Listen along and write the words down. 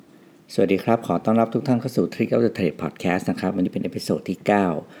สวัสดีครับขอต้อนรับทุกท่านเข้าสู่ Trick of the Trade Podcast นะครับวันนี้เป็นเอพิโซดที่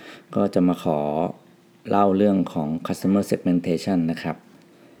9ก็จะมาขอเล่าเรื่องของ Customer Segmentation นะครับ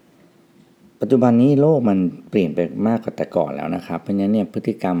ปัจจุบันนี้โลกมันเปลี่ยนไปมากกว่าแต่ก่อนแล้วนะครับเพราะฉะนั้นเนี่ยพฤ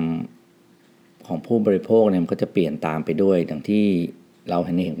ติกรรมของผู้บริโภคเนี่ยมันก็จะเปลี่ยนตามไปด้วยอย่างที่เราเ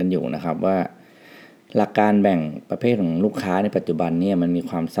ห็นกันอยู่นะครับว่าหลักการแบ่งประเภทของลูกค้าในปัจจุบันเนี่ยมันมี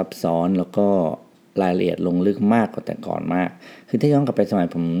ความซับซ้อนแล้วก็รายละเอียดลงลึกมากกว่าแต่ก่อนมากคือถ้าย้อนกลับไปสมัย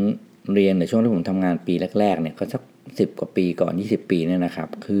ผมเรียนในช่วงที่ผมทำงานปีแรกๆเนี่ยก็สัก10กว่าปีก่อน20ปีเนี่ยนะครับ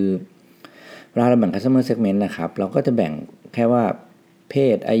คือเวลาเราแบ่ง customer segment นะครับเราก็จะแบ่งแค่ว่าเพ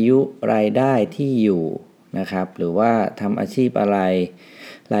ศอายุรายได้ที่อยู่นะครับหรือว่าทำอาชีพอะไร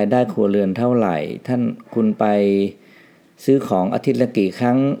รายได้ครัวเรือนเท่าไหร่ท่านคุณไปซื้อของอาทิตย์ละกี่ค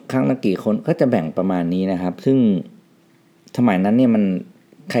รั้งละกี่คนก็จะแบ่งประมาณนี้นะครับซึ่งสมัยนั้นเนี่ยมัน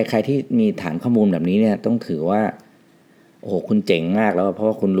ใครๆที่มีฐานข้อมูลแบบนี้เนี่ยต้องถือว่าโอ้โหคุณเจ๋งมากแล้วเพราะ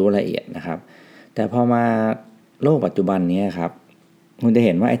ว่าคุณรู้ละเอียดนะครับแต่พอมาโลกปัจจุบันนี้ครับคุณจะเ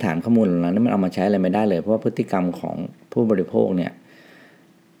ห็นว่าไอ้ฐานข้อมูลเหล่านั้นมันเอามาใช้อะไรไม่ได้เลยเพราะว่าพฤติกรรมของผู้บริโภคเนี่ย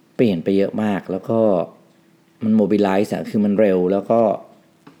เปลี่ยนไปเยอะมากแล้วก็มันโมบิไลซ์คือมันเร็วแล้วก็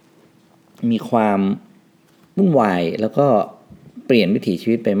มีความวุ่นวายแล้วก็เปลี่ยนวิถีชี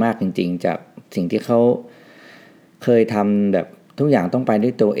วิตไปมากจริงๆจากสิ่งที่เขาเคยทำแบบทุกอย่างต้องไปด้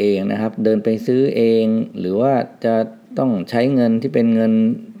วยตัวเองนะครับเดินไปซื้อเองหรือว่าจะต้องใช้เงินที่เป็นเงิน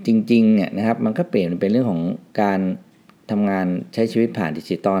จริงๆเนี่ยนะครับมันก็เปลี่ยนเป็นเรื่องของการทำงานใช้ชีวิตผ่านดิ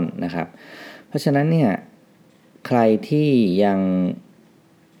จิตอลนะครับเพราะฉะนั้นเนี่ยใครที่ยัง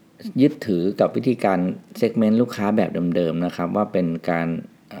ยึดถือกับวิธีการเซกเมนต์ลูกค้าแบบเดิมๆนะครับว่าเป็นการ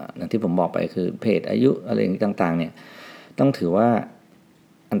อย่างที่ผมบอกไปคือเพศอายุอะไรต่างๆเนี่ยต้องถือว่า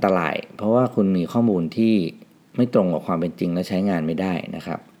อันตรายเพราะว่าคุณมีข้อมูลที่ไม่ตรงกับความเป็นจริงและใช้งานไม่ได้นะค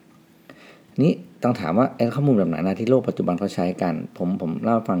รับนี่ต้องถามว่าข้อมูลแบบไหนนะที่โลกปัจจุบันเขาใช้กันผมเ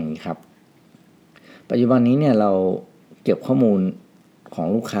ล่าฟังอย่างนี้ครับปัจจุบันนี้เนี่ยเราเก็บข้อมูลของ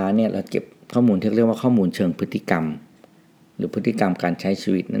ลูกค้าเนี่ยเราเก็บข้อมูลที่เรียกว่าข้อมูลเชิงพฤติกรรมหรือพฤติกรรมการใช้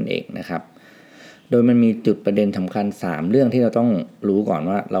ชีวิตนั่นเองนะครับโดยมันมีจุดประเด็นสำคัญ3เรื่องที่เราต้องรู้ก่อน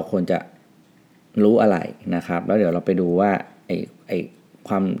ว่าเราควรจะรู้อะไรนะครับแล้วเดี๋ยวเราไปดูว่าไอค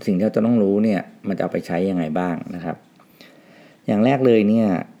วามสิ่งที่เราจะต้องรู้เนี่ยมันจะเอาไปใช้ยังไงบ้างนะครับอย่างแรกเลยเนี่ย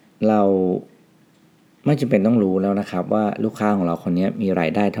เราไม่จำเป็นต้องรู้แล้วนะครับว่าลูกค้าของเราคนนี้มีรา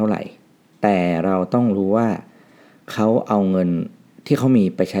ยได้เท่าไหร่แต่เราต้องรู้ว่าเขาเอาเงินที่เขามี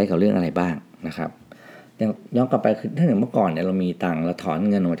ไปใช้กับเรื่องอะไรบ้างนะครับย้อนกลับไปคือถ้าอย่างเมื่อก่อนเนี่ยเรามีตังค์เราถอน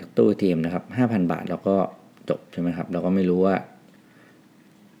เงินออกมาจากตู้ ATM นะครับ 5,000 บาทเราก็จบใช่ไหมครับเราก็ไม่รู้ว่า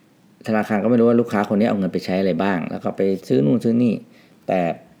ธนาคารก็ไม่รู้ว่าลูกค้าคนนี้เอาเงินไปใช้อะไรบ้างแล้วก็ไปซื้อนู่นซื้อนี่แต่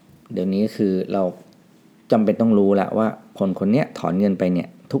เดี๋ยวนี้คือเราจำเป็นต้องรู้ละว่าคนนี้ถอนเงินไปเนี่ย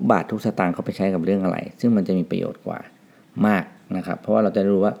ทุกบาททุกสตางค์เขาไปใช้กับเรื่องอะไรซึ่งมันจะมีประโยชน์กว่ามากนะครับเพราะว่าเราจะ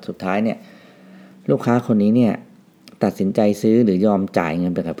รู้ว่าสุดท้ายเนี่ยลูกค้าคนนี้เนี่ยตัดสินใจซื้อหรือยอมจ่ายเงิ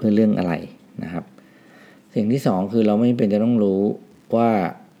นไปกับเพื่อเรื่องอะไรนะครับสิ่งที่2คือเราไม่เป็นจะต้องรู้ว่า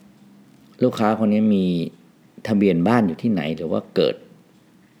ลูกค้าคนนี้มีทะเบียนบ้านอยู่ที่ไหนหรือว่าเกิด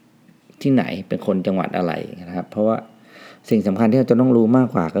ที่ไหนเป็นคนจังหวัดอะไรนะครับเพราะว่าสิ่งสำคัญที่เราจะต้องรู้มาก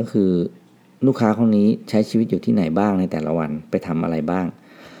กว่าก็คือลูกค้าคนนี้ใช้ชีวิตอยู่ที่ไหนบ้างในแต่ละวันไปทำอะไรบ้าง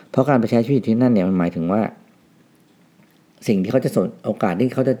เพราะการไปใช้ชีวิตที่นั่นเนี่ยมันหมายถึงว่าสิ่งที่เขาจะโอกาสที่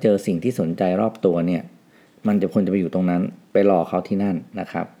เขาจะเจอสิ่งที่สนใจรอบตัวเนี่ยมันจะควรจะไปอยู่ตรงนั้นไปรอเขาที่นั่นนะ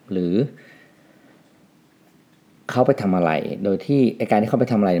ครับหรือเขาไปทำอะไรโดยที่การที่เขาไป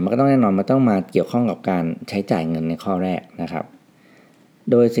ทำอะไรมันก็ต้องแน่นอนมันต้องมาเกี่ยวข้องกับการใช้จ่ายเงินในข้อแรกนะครับ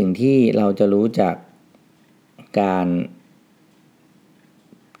โดยสิ่งที่เราจะรู้จากการ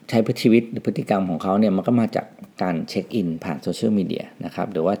ใช้ชีวิตหรือพฤติกรรมของเขาเนี่ยมันก็มาจากการเช็คอินผ่านโซเชียลมีเดียนะครับ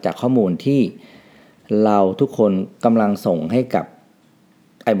หรือว่าจากข้อมูลที่เราทุกคนกำลังส่งให้กับ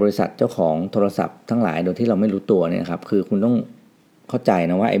บริษัทเจ้าของโทรศัพท์ทั้งหลายโดยที่เราไม่รู้ตัวเนี่ยครับคือคุณต้องเข้าใจ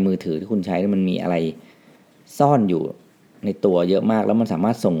นะว่ามือถือที่คุณใช้มันมีอะไรซ่อนอยู่ในตัวเยอะมากแล้วมันสาม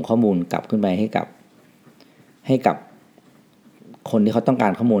ารถส่งข้อมูลกลับขึ้นไปให้กับคนที่เขาต้องกา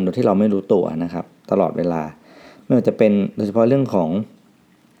รข้อมูลโดยที่เราไม่รู้ตัวนะครับตลอดเวลาไม่ว่าจะเป็นโดยเฉพาะเรื่องของ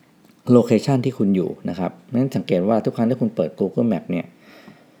โลเคชันที่คุณอยู่นะครับนั้นสังเกตว่าทุกครั้งที่คุณเปิด Google Map เนี่ย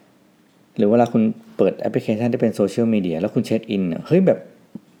หรือเวลาคุณเปิดแอปพลิเคชันที่เป็นโซเชียลมีเดียแล้วคุณเช็คอินเฮ้ยแบบ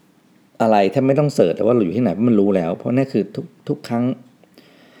อะไรถ้าไม่ต้องเสิร์ชแต่ว่าเราอยู่ที่ไหนมันรู้แล้วเพราะนั่นคือทุกครั้ง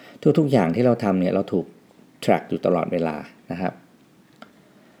ทุกอย่างที่เราทำเนี่ยเราถูก track อยู่ตลอดเวลานะครับ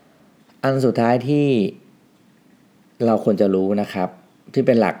อันสุดท้ายที่เราควรจะรู้นะครับที่เ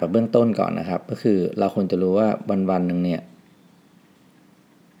ป็นหลักแบบเบื้องต้นก่อนนะครับก็คือเราควรจะรู้ว่าวันๆนึงเนี่ย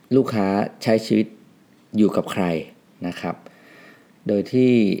ลูกค้าใช้ชีวิตอยู่กับใครนะครับโดย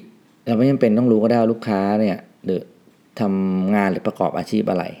ที่เราไม่จำเป็นต้องรู้ก็ได้ลูกค้าเนี่ยหรือ ทำงานหรือประกอบอาชีพ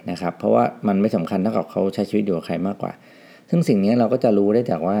อะไรนะครับเพราะว่ามันไม่สำคัญเท่ากับเขาใช้ชีวิตอยู่กับใครมากกว่าซึ่งสิ่งนี้เราก็จะรู้ได้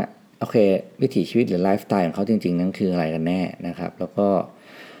จากว่าโอเควิถีชีวิตหรือไลฟ์สไตล์ของเขาจริงๆนั้นคืออะไรกันแน่นะครับแล้วก็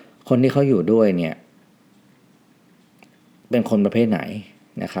คนที่เขาอยู่ด้วยเนี่ยเป็นคนประเภทไหน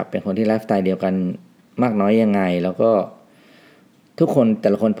นะครับเป็นคนที่ไลฟ์สไตล์เดียวกันมากน้อยยังไงแล้วก็ทุกคนแต่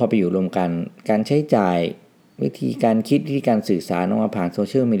ละคนพอไปอยู่รวมกันการใช้จ่ายวิธีการคิดวิธีการสื่อสารออกมาผ่านโซเ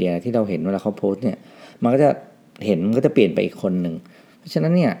ชียลมีเดียที่เราเห็นเวลาเขาโพสต์เนี่ยมันก็จะเปลี่ยนไปอีกคนหนึ่งเพราะฉะนั้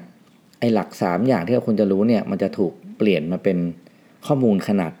นเนี่ยไอ้หลัก3อย่างที่เราควรจะรู้เนี่ยมันจะถูกเปลี่ยนมาเป็นข้อมูลข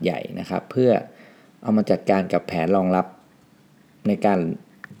นาดใหญ่นะครับเพื่อเอามาจัดการกับแผนรองรับในการ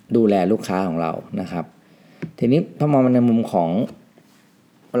ดูแลลูกค้าของเรานะครับทีนี้พอมองในมุมของ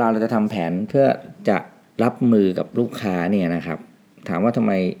เวลาเราจะทำแผนเพื่อจะรับมือกับลูกค้าเนี่ยนะครับถามว่าทำไ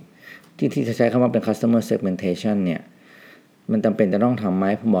มที่จะใช้คำว่าเป็น customer segmentation เนี่ยมันจำเป็นจะต้องทำไหม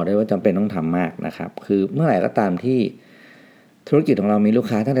ผมบอกได้ว่าจำเป็นต้องทำมากนะครับคือเมื่อไหร่ก็ตามที่ธุรกิจของเรามีลูก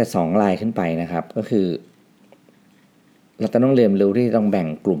ค้าตั้งแต่2รายขึ้นไปนะครับก็คือเราจะต้องเรียนรู้ที่ต้องแบ่ง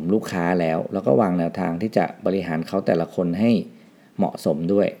กลุ่มลูกค้าแล้วก็วางแนวทางที่จะบริหารเขาแต่ละคนให้เหมาะสม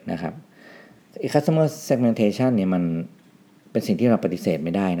ด้วยนะครับcustomer segmentation เนี่ยมันเป็นสิ่งที่เราปฏิเสธไ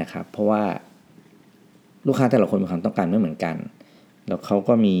ม่ได้นะครับเพราะว่าลูกค้าแต่ละคนมีความต้องการไม่เหมือนกันแล้วเขา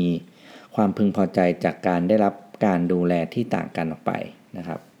ก็มีความพึงพอใจจากการได้รับการดูแลที่ต่างกันออกไปนะค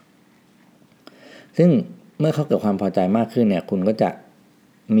รับซึ่งเมื่อเขาเกิดความพอใจมากขึ้นเนี่ยคุณก็จะ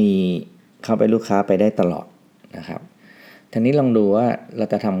มีเข้าไปลูกค้าไปได้ตลอดนะครับทีนี้ลองดูว่าเรา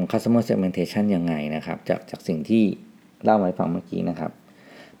จะทำ customer segmentation ยังไงนะครับจากสิ่งที่เล่ามาให้ฟังเมื่อกี้นะครับ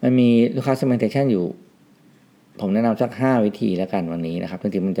มันมีลูกค้า segmentation อยู่ผมแนะนำสัก5วิธีแล้วกันวันนี้นะครับจ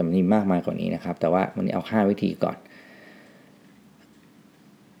ริงๆมันจะมีมากมายกว่านี้นะครับแต่ว่าวันนี้เอา5วิธีก่อน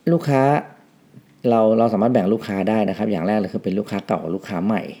ลูกค้าเราสามารถแบ่งลูกค้าได้นะครับอย่างแรกเลยคือเป็นลูกค้าเก่ากับลูกค้าใ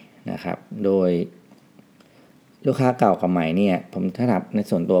หม่นะครับโดยลูกค้าเก่ากับใหม่เนี่ยผมถ้าถามใน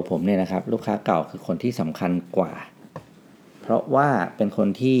ส่วนตัวผมเนี่ยนะครับลูกค้าเก่าคือคนที่สำคัญกว่าเพราะว่าเป็นคน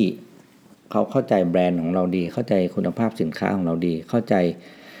ที่เขาเข้าใจแบรนด์ของเราดีเข้าใจคุณภาพสินค้าของเราดีเข้าใจ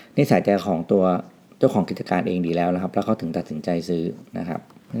นิสัยใจของตัวเจ้าของกิจการเองดีแล้วนะครับแล้วเขาถึงตัดสินใจซื้อนะครับ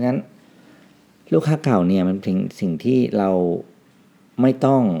เพราะฉะนั้นลูกค้าเก่าเนี่ยมันเป็นสิ่งที่เราไม่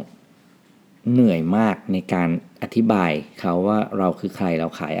ต้องเหนื่อยมากในการอธิบายเขาว่าเราคือใครเรา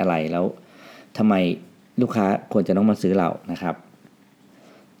ขายอะไรแล้วทำไมลูกค้าควรจะต้องมาซื้อเรานะครับ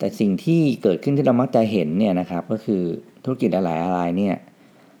แต่สิ่งที่เกิดขึ้นที่เรามักจะเห็นเนี่ยนะครับก็คือธุรกิจหลายๆรายเนี่ย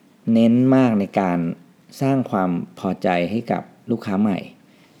เน้นมากในการสร้างความพอใจให้กับลูกค้าใหม่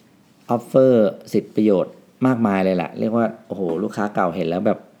ออฟเฟอร์สิทธิประโยชน์มากมายเลยแหละเรียกว่าโอ้โหลูกค้าเก่าเห็นแล้วแ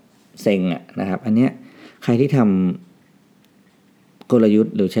บบเซ็งอ่ะนะครับอันเนี้ยใครที่ทำกลยุท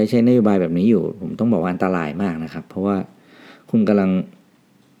ธ์หรือใช้นโยบายแบบนี้อยู่ผมต้องบอกว่าอันตรายมากนะครับเพราะว่าคุณกำลัง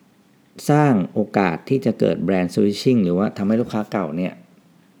สร้างโอกาสที่จะเกิดแบรนด์สวิตชิ่งหรือว่าทำให้ลูกค้าเก่าเนี่ย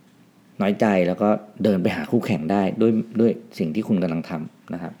น้อยใจแล้วก็เดินไปหาคู่แข่งได้ด้วยสิ่งที่คุณกำลังท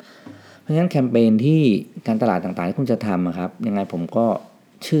ำนะครับเพราะฉะนั้นแคมเปญที่การตลาดต่างๆที่คุณจะทำครับยังไงผมก็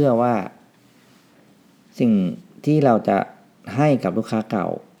เชื่อว่าสิ่งที่เราจะให้กับลูกค้าเก่า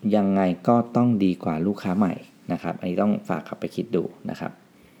ยังไงก็ต้องดีกว่าลูกค้าใหม่นะครับอันนี้ต้องฝากกลับไปคิดดูนะครับ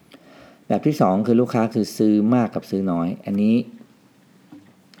แบบที่2คือลูกค้าคือซื้อมากกับซื้อน้อยอันนี้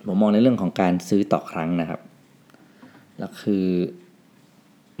ผมมองในเรื่องของการซื้อต่อครั้งนะครับแล้วคือ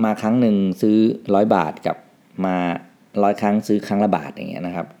มาครั้งหนึ่งซื้อ100 บาทกับมา100 ครั้งซื้อครั้งละบาทอย่างเงี้ยน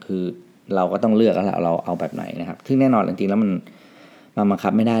ะครับคือเราก็ต้องเลือกแล้วเราเอาแบบไหนนะครับซึ่งแน่นอนจริงๆแล้วมันบังคั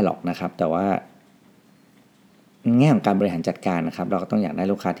บไม่ได้หรอกนะครับแต่ว่าแง่ของการบริหารจัดการนะครับเราก็ต้องอยากได้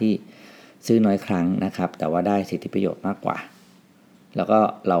ลูกค้าที่ซื้อน้อยครั้งนะครับแต่ว่าได้สิทธิประโยชน์มากกว่าแล้วก็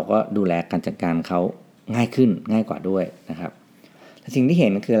เราก็ดูแลการจัดการเขาง่ายขึ้นง่ายกว่าด้วยนะครับสิ่งที่เห็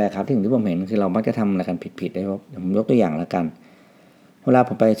นคืออะไรครับสิ่งที่ผมเห็นคือเรามักจะทำอะไรกันผิดๆได้ครับผมยกตัวอย่างแล้วกันเวลาผ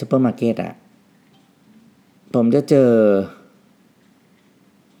มไปซูเปอร์มาร์เก็ตผมจะเจอ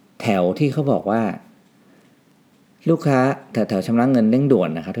แถวที่เขาบอกว่าลูกค้าแถวชำระเงินเร่งด่วน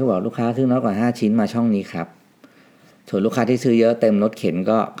นะครับที่บอกลูกค้าซื้อน้อยกว่า5 ชิ้นมาช่องนี้ครับส่วนลูกค้าที่ซื้อเยอะเต็มรถเข็น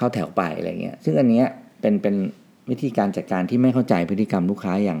ก็เข้าแถวไปอะไรเงี้ยซึ่งอันเนี้ยเป็นวิธีการจัดการที่ไม่เข้าใจพฤติกรรมลูก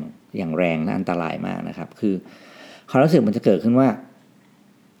ค้าอย่างแรงและอันตรายมากนะครับคือความรู้สึกมันจะเกิดขึ้นว่า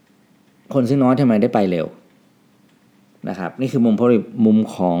คนซื้อน้อยทำไมได้ไปเร็วนะครับนี่คือมุม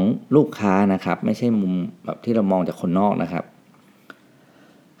ของลูกค้านะครับไม่ใช่มุมแบบที่เรามองจากคนนอกนะครับ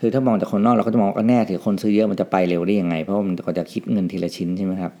คือถ้ามองจากคนนอกเราก็จะมองว่าแน่ถือคนซื้อเยอะมันจะไปเร็วได้ยังไงเพราะมันก็จะคิดเงินทีละชิ้นใช่ไ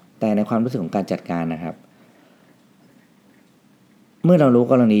หมครับแต่ในความรู้สึกของการจัดการนะครับเมื่อเรารู้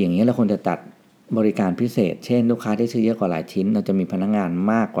กรณีอย่างนี้เราควรจะตัดบริการพิเศษเช่นลูกค้าที่ซื้อเยอะกว่าหลายชิ้นเราจะมีพนักงาน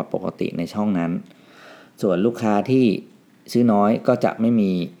มากกว่าปกติในช่องนั้นส่วนลูกค้าที่ซื้อน้อยก็จะไม่มี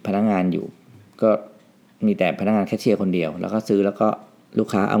พนักงานอยู่ก็ มีแต่พนักงานแคชเชียร์คนเดียวแล้วก็ซื้อแล้วก็ลูก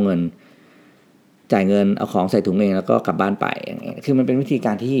ค้าเอาเงินจ่ายเงินเอาของใส่ถุงเองแล้วก็กลับบ้านไปอย่างเงี้ยคือมันเป็นวิธีก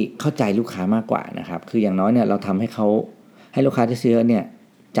ารที่เข้าใจลูกค้ามากกว่านะครับคืออย่างน้อยเนี่ยเราทำให้ลูกค้าที่ซื้อเนี่ย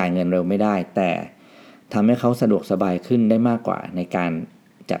จ่ายเงินเร็วไม่ได้แต่ทำให้เขาสะดวกสบายขึ้นได้มากกว่าในการ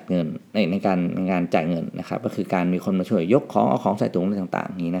จัดเงินในการจ่ายเงินนะครับก็คือการมีคนมาช่วยยกของเอาของใส่ถุงอะไรต่าง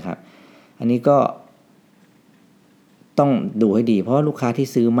ๆนี้นะครับอันนี้ก็ต้องดูให้ดีเพราะว่าลูกค้าที่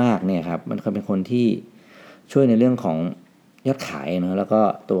ซื้อมากเนี่ยครับมันเป็นคนที่ช่วยในเรื่องของยอดขายนะแล้วก็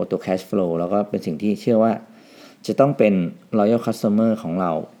ตัว cash flow แล้วก็เป็นสิ่งที่เชื่อว่าจะต้องเป็น loyal customer ของเร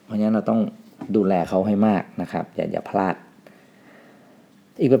าเพราะฉะนั้นเราต้องดูแลเขาให้มากนะครับอย่าพลาด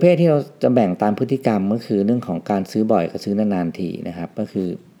อีกประเภทที่เราจะแบ่งตามพฤติกรรมก็คือเรื่องของการซื้อบ่อยกับซื้อนานๆทีนะครับก็คือ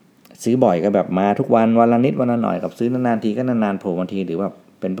ซื้อบ่อยก็แบบมาทุกวันวันละนิดวันละหน่อยกับซื้อนานๆทีก็นานๆโผล่บางทีหรือว่า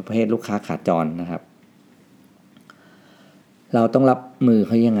เป็นประเภทลูกค้าขาจรนะครับเราต้องรับมือเ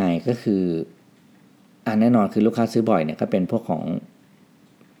ขายังไงก็คือแน่นอนคือลูกค้าซื้อบ่อยเนี่ยก็เป็นพวกของ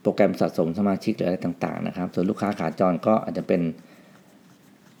โปรแกรมสะสมสมาชิกหรืออะไรต่างๆนะครับส่วนลูกค้าขาจรก็อาจจะเป็น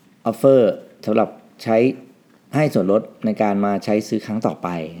ออฟเฟอร์สำหรับใช้ให้ส่วนลดในการมาใช้ซื้อครั้งต่อไป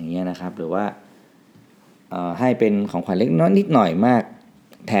อย่างเงี้ยนะครับหรือว่าให้เป็นของขวัญเล็กน้อยนิดหน่อยมาก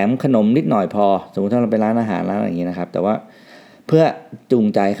แถมขนมนิดหน่อยพอสมมุติถ้าเราไปร้านอาหารร้านอะไรอย่างเงี้ยนะครับแต่ว่าเพื่อจูง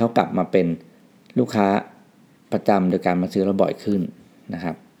ใจเขากลับมาเป็นลูกค้าประจำโดยการมาซื้อเราบ่อยขึ้นนะค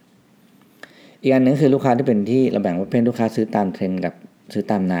รับอีกอันนึงคือลูกค้าที่เป็นที่เราแบ่งประเภทลูกค้าซื้อตามเทรนด์กับซื้อ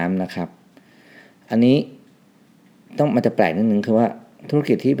ตามน้ำนะครับอันนี้มันจะแปลกนิดนึงคือว่าธุร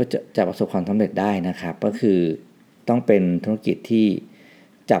กิจที่จะประสบความสำเร็จได้นะครับก็คือต้องเป็นธุรกิจที่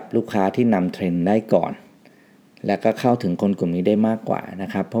จับลูกค้าที่นำเทรนด์ได้ก่อนแล้วก็เข้าถึงคนกลุ่มนี้ได้มากกว่านะ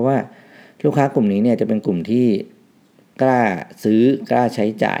ครับเพราะว่าลูกค้ากลุ่มนี้เนี่ยจะเป็นกลุ่มที่กล้าซื้อกล้าใช้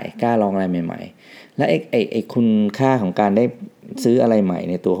จ่ายกล้าลองอะไรใหม่ๆและไอ้คุณค่าของการได้ซื้ออะไรใหม่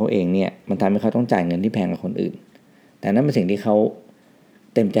ในตัวเขาเองเนี่ยมันทำให้เขาต้องจ่ายเงินที่แพงกว่าคนอื่นแต่นั่นเป็นสิ่งที่เขา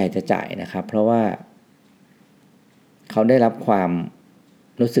เต็มใจจะจ่ายนะครับเพราะว่าเขาได้รับความ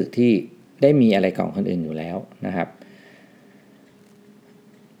รู้สึกที่ได้มีอะไรก่อนคนอื่นอยู่แล้วนะครับ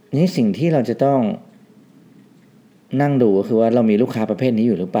นี่สิ่งที่เราจะต้องนั่งดูก็คือว่าเรามีลูกค้าประเภทนี้อ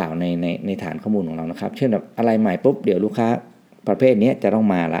ยู่หรือเปล่าในฐานข้อมูลของเรานะครับเช่นแบบอะไรใหม่ปุ๊บเดี๋ยวลูกค้าประเภทนี้จะต้อง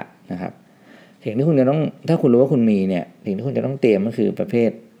มาละนะครับสิ่งที่คุณจะต้องถ้าคุณรู้ว่าคุณมีเนี่ยสิ่งที่คุณจะต้องเตรียมก็คือประเภท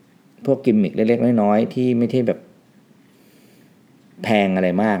พวกกิมมิคเล็กๆน้อยๆที่ไม่ใช่แบบแพงอะไร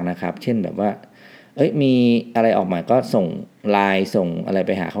มากนะครับเช่นแบบว่ามีอะไรออกมาก็ส่งไลน์ส่งอะไรไ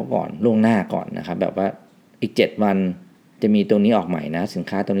ปหาเขาก่อนล่วงหน้าก่อนนะครับแบบว่าอีก7วันจะมีตัวนี้ออกใหม่นะสิน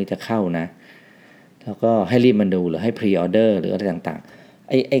ค้าตัวนี้จะเข้านะแล้วก็ให้รีบมาดูหรือให้พรีออเดอร์หรืออะไรต่างๆ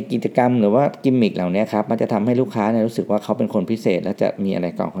ไอกิจกรรมหรือว่ากิมมิคเหล่านี้ครับมันจะทำให้ลูกค้าเนี่ยรู้สึกว่าเขาเป็นคนพิเศษและจะมีอะไร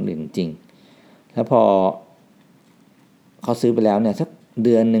ก่อนคนอื่นจริงแล้วพอเขาซื้อไปแล้วเนี่ยสักเ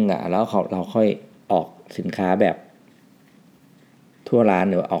ดือนนึงแล้วเราค่อยออกสินค้าแบบทั่วร้าน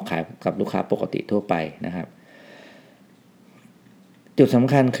หรือออกขายกับลูกค้าปกติทั่วไปนะครับจุดส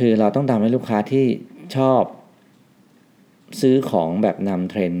ำคัญคือเราต้องทำให้ลูกค้าที่ชอบซื้อของแบบนำ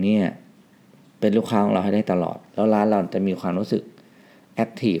เทรนด์เนี่ยเป็นลูกค้าของเราให้ได้ตลอดแล้วร้านเราจะมีความรู้สึกแอค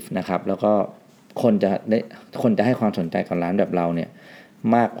ทีฟนะครับแล้วก็คนจะให้ความสนใจกับร้านแบบเราเนี่ย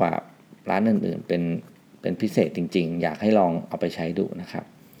มากกว่าร้านอื่นๆเป็นพิเศษจริงๆอยากให้ลองเอาไปใช้ดูนะครับ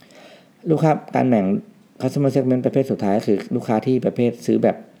ลูกค้าการแบ่ง customer segment ประเภทสุดท้ายคือลูกค้าที่ประเภท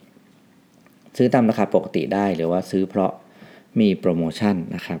ซื้อตามราคาปกติได้หรือว่าซื้อเพราะมีโปรโมชั่น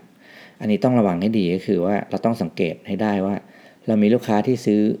นะครับอันนี้ต้องระวังให้ดีก็คือว่าเราต้องสังเกตให้ได้ว่าเรามีลูกค้าที่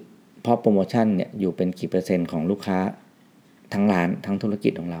ซื้อเพราะโปรโมชั่นเนี่ยอยู่เป็นกี่เปอร์เซ็นต์ของลูกค้าทั้งร้านทั้งธุรกิ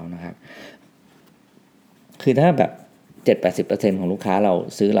จของเรานะครับคือถ้าแบบ 7-80% ของลูกค้าเรา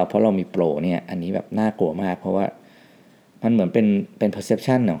ซื้อเราเพราะเรามีโปรเนี่ยอันนี้แบบน่ากลัวมากเพราะว่ามันเหมือนเป็น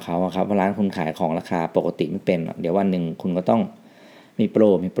perception ของเขาครับว่าร้านคุณขายของราคาปกติไม่เป็นเดี๋ยววันหนึ่งคุณก็ต้องมีโปร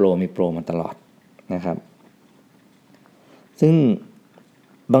มาตลอดนะครับซึ่ง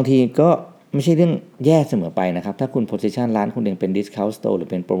บางทีก็ไม่ใช่เรื่องแย่เสมอไปนะครับถ้าคุณ position ร้านคุณเองเป็น discount store หรือ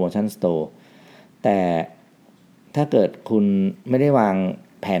เป็น promotion store แต่ถ้าเกิดคุณไม่ได้วาง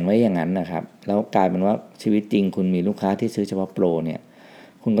แผนไว้อย่างนั้นนะครับแล้วกลายเป็นว่าชีวิตจริงคุณมีลูกค้าที่ซื้อเฉพาะโปรเนี่ย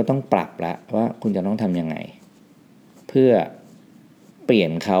คุณก็ต้องปรับละว่าคุณจะต้องทำยังไงเพื่อเปลี่ย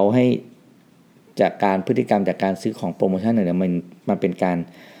นเขาให้จากการพฤติกรรมจากการซื้อของโปรโมชั่นเนี่ยมันเป็นการ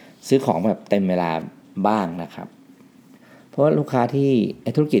ซื้อของแบบเต็มเวลาบ้างนะครับเพราะว่าลูกค้าที่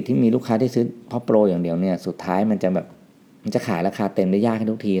ธุรกิจที่มีลูกค้าที่ซื้อเพราะโปรอย่างเดียวเนี่ยสุดท้ายมันจะขายราคาเต็มได้ยากขึ้น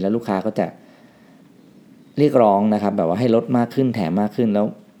ทุกทีแล้วลูกค้าก็จะเรียกร้องนะครับแบบว่าให้ลดมากขึ้นแถมมากขึ้นแล้ว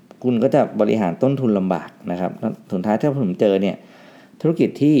คุณก็จะบริหารต้นทุนลำบากนะครับสุดท้ายถ้าผมเจอเนี่ยธุรกิจ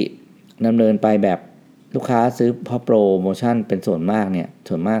ที่ดำเนินไปแบบลูกค้าซื้อเพราะโปรโมชั่นเป็นส่วนมากเนี่ย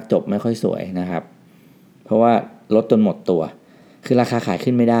ส่วนมากจบไม่ค่อยสวยนะครับ ราะว่าลดจนหมดตัวคือราคาขาย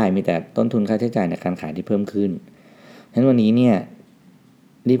ขึ้นไม่ได้มีแต่ต้นทุนค่าใช้จ่ายในการขายที่เพิ่มขึ้นฉะนั้นวันนี้เนี่ย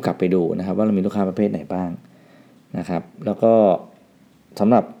รีบกลับไปดูนะครับว่าเรามีลูกค้าประเภทไหนบ้างนะครับแล้วก็สำ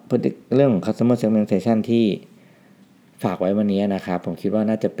หรับเรื่องของ customer segmentation ที่ฝากไว้วันนี้นะครับผมคิดว่า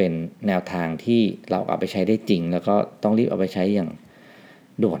น่าจะเป็นแนวทางที่เราเอาไปใช้ได้จริงแล้วก็ต้องรีบเอาไปใช้อย่าง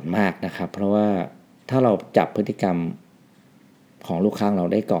ด่วนมากนะครับเพราะว่าถ้าเราจับพฤติกรรมของลูกค้าเรา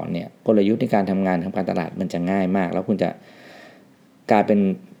ได้ก่อนเนี่ยกลยุทธ์ในการทำงานทำการตลาดมันจะง่ายมากแล้วคุณจะกลายเป็น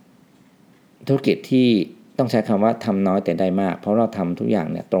ธุรกิจที่ต้องใช้คำว่าทำน้อยแต่ได้มากเพราะเราทำทุกอย่าง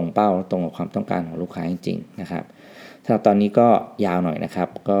เนี่ยตรงเป้าตรงกับความต้องการของลูกค้าจริงๆนะครับสำหรับตอนนี้ก็ยาวหน่อยนะครับ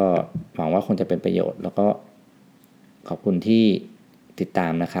ก็หวังว่าคงจะเป็นประโยชน์แล้วก็ขอบคุณที่ติดตา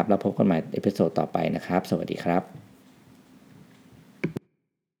มนะครับแล้วพบกันใหม่เอพิโซดต่อไปนะครับสวัสดีครับ